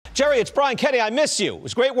Jerry, it's Brian Kenny. I miss you. It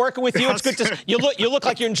was great working with you. It's good to you look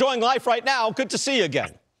like you're enjoying life right now. Good to see you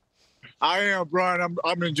again. I am, Brian.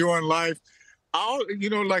 I'm enjoying life.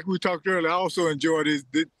 Like we talked earlier, I also enjoy this.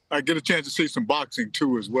 I get a chance to see some boxing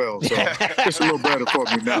too as well. So it's a little better for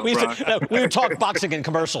me now, Brian. We would talk boxing in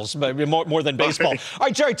commercials, but more than baseball. All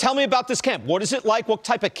right, Jerry, tell me about this camp. What is it like? What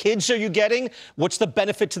type of kids are you getting? What's the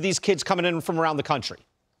benefit to these kids coming in from around the country?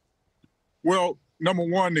 Well, number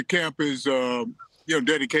one, the camp is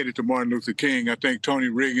dedicated to Martin Luther King. I think Tony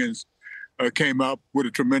Riggins came up with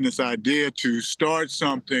a tremendous idea to start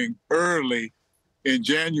something early in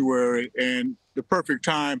January, and the perfect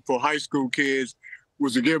time for high school kids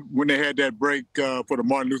was to give when they had that break for the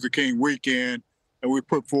Martin Luther King weekend, and we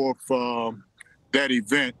put forth that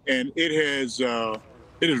event, and it has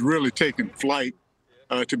really taken flight.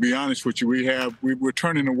 To be honest with you, we're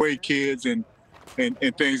turning away kids and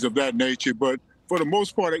things of that nature, but for the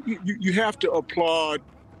most part, you have to applaud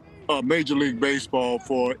Major League Baseball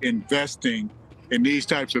for investing in these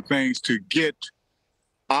types of things to get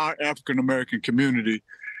our African American community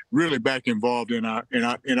really back involved in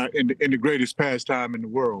the greatest pastime in the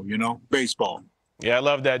world, baseball. Yeah, I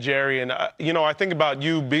love that, Jerry. And, I think about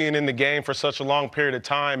you being in the game for such a long period of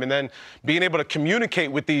time and then being able to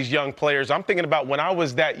communicate with these young players. I'm thinking about when I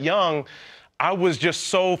was that young, I was just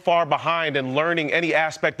so far behind in learning any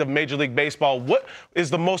aspect of Major League Baseball. What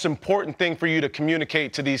is the most important thing for you to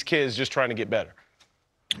communicate to these kids just trying to get better?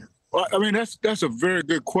 Well, I mean, that's a very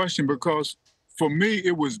good question, because for me,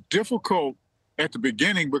 it was difficult at the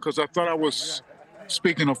beginning because I thought I was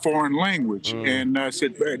speaking a foreign language. And I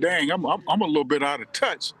said, dang, I'm a little bit out of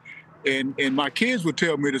touch. And my kids would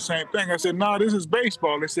tell me the same thing. I said, nah, this is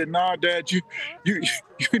baseball. They said, nah, Dad,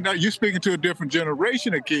 you're speaking to a different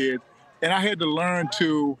generation of kids. And I had to learn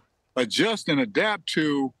to adjust and adapt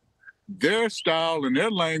to their style and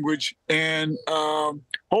their language. And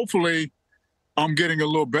hopefully I'm getting a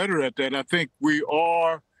little better at that. I think we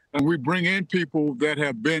are, and we bring in people that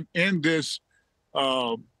have been in this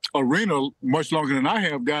arena much longer than I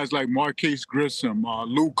have, guys like Marquise Grissom,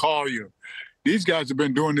 Lou Collier. These guys have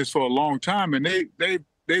been doing this for a long time, and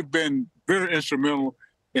they've been very instrumental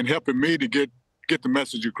in helping me to get the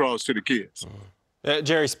message across to the kids.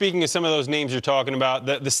 Jerry, speaking of some of those names you're talking about,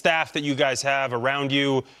 the staff that you guys have around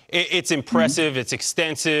you, it's impressive, it's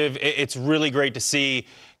extensive, it's really great to see.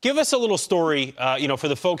 Give us a little story, for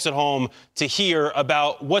the folks at home to hear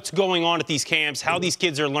about what's going on at these camps, how these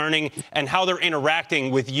kids are learning, and how they're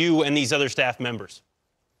interacting with you and these other staff members.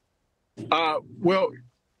 Well,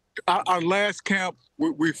 our last camp,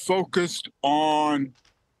 we focused on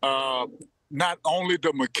not only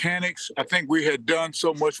the mechanics. I think we had done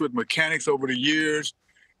so much with mechanics over the years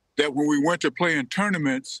that when we went to play in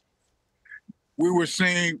tournaments, we were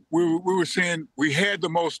seeing we had the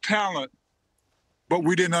most talent, but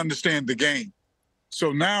we didn't understand the game.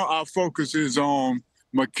 So now our focus is on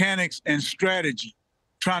mechanics and strategy,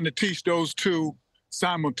 trying to teach those two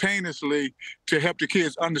simultaneously to help the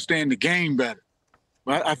kids understand the game better.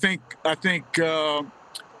 I think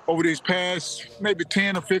over these past maybe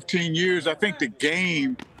 10 or 15 years, I think the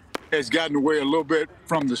game has gotten away a little bit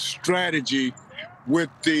from the strategy with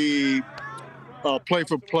the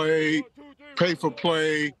play-for-play,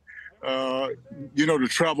 pay-for-play, the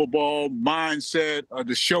travel ball mindset,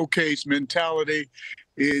 the showcase mentality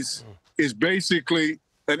is basically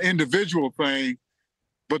an individual thing,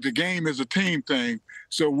 but the game is a team thing.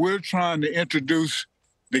 So we're trying to introduce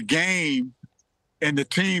the game and the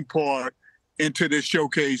team part into this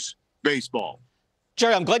showcase baseball.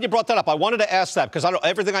 Jerry, I'm glad you brought that up. I wanted to ask that because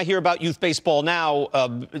everything I hear about youth baseball now,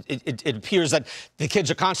 it appears that the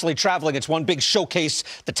kids are constantly traveling. It's one big showcase.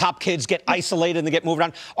 The top kids get isolated and they get moved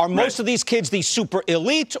around. Are most of these kids the super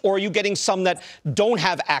elite, or are you getting some that don't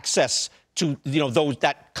have access to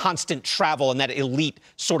that constant travel and that elite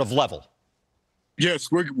sort of level? Yes,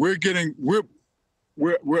 we're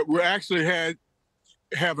actually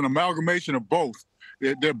have an amalgamation of both.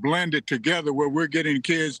 They're blended together, where we're getting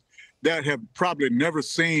kids that have probably never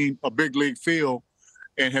seen a big league field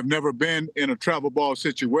and have never been in a travel ball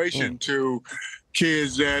situation to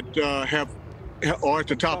kids that are at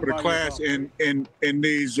the top of the class in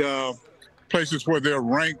these places where they're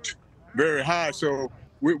ranked very high. So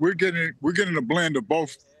we're getting a blend of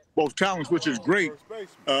both talents, which is great.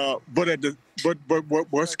 But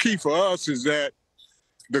what's key for us is that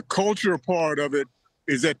the culture part of it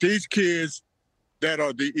is that these kids that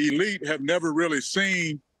are the elite have never really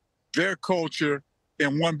seen their culture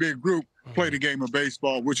in one big group play the game of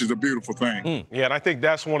baseball, which is a beautiful thing. Yeah, and I think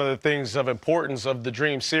that's one of the things of importance of the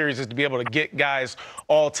Dream Series is to be able to get guys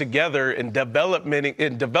all together and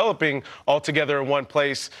developing all together in one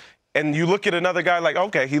place. And you look at another guy like,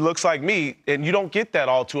 okay, he looks like me, and you don't get that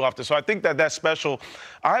all too often. So I think that that's special.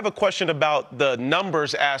 I have a question about the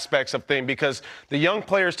numbers aspects of things, because the young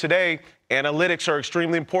players today, analytics are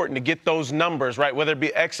extremely important to get those numbers, right? Whether it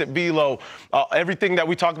be exit velo, everything that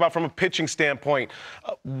we talk about from a pitching standpoint.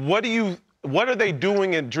 What are they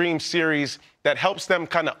doing in Dream Series that helps them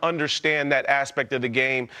kind of understand that aspect of the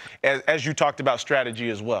game, as you talked about strategy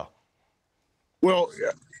as well? Well,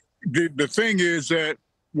 the thing is that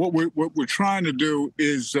what we're trying to do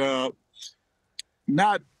is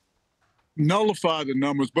not nullify the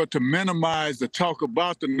numbers, but to minimize the talk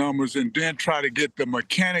about the numbers, and then try to get the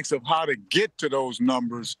mechanics of how to get to those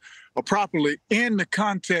numbers properly in the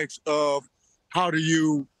context of how do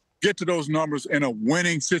you get to those numbers in a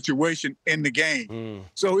winning situation in the game.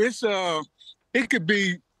 So it could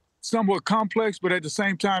be somewhat complex, but at the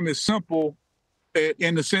same time it's simple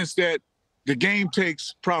in the sense that the game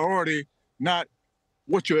takes priority, not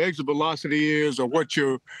what your exit velocity is or what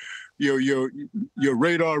your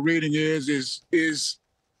radar reading is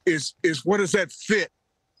what does that fit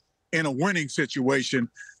in a winning situation,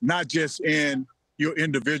 not just in your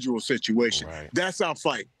individual situation. Right. That's our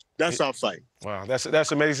fight. That's our fight. Wow,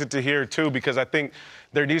 that's amazing to hear, too, because I think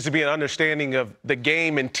there needs to be an understanding of the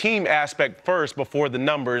game and team aspect first before the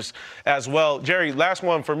numbers as well. Jerry, last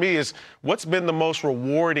one for me is, what's been the most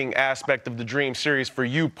rewarding aspect of the Dream Series for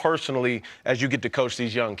you personally as you get to coach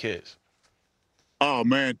these young kids? Oh,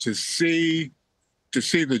 man, to see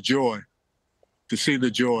the joy. To see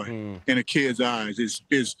the joy in a kid's eyes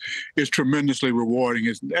is tremendously rewarding.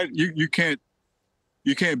 You can't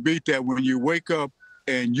beat that when you wake up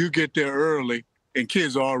and you get there early and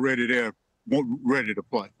kids are already there, ready to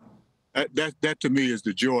play. That to me is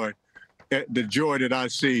the joy. The joy that I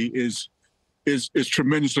see is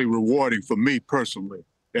tremendously rewarding for me personally.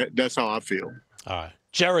 That's how I feel. All right.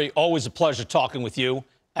 Jerry, always a pleasure talking with you.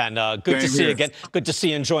 And good to see you again. Good to see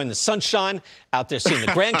you enjoying the sunshine, out there seeing the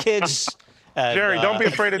grandkids. And, Jerry, don't be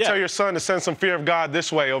afraid to tell your son to send some fear of God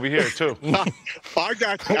this way over here, too. I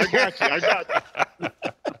got you.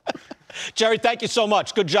 Jerry, thank you so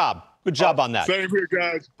much. Good job. Good job on that. Same here,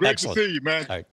 guys. Great Excellent. to see you, man. All right.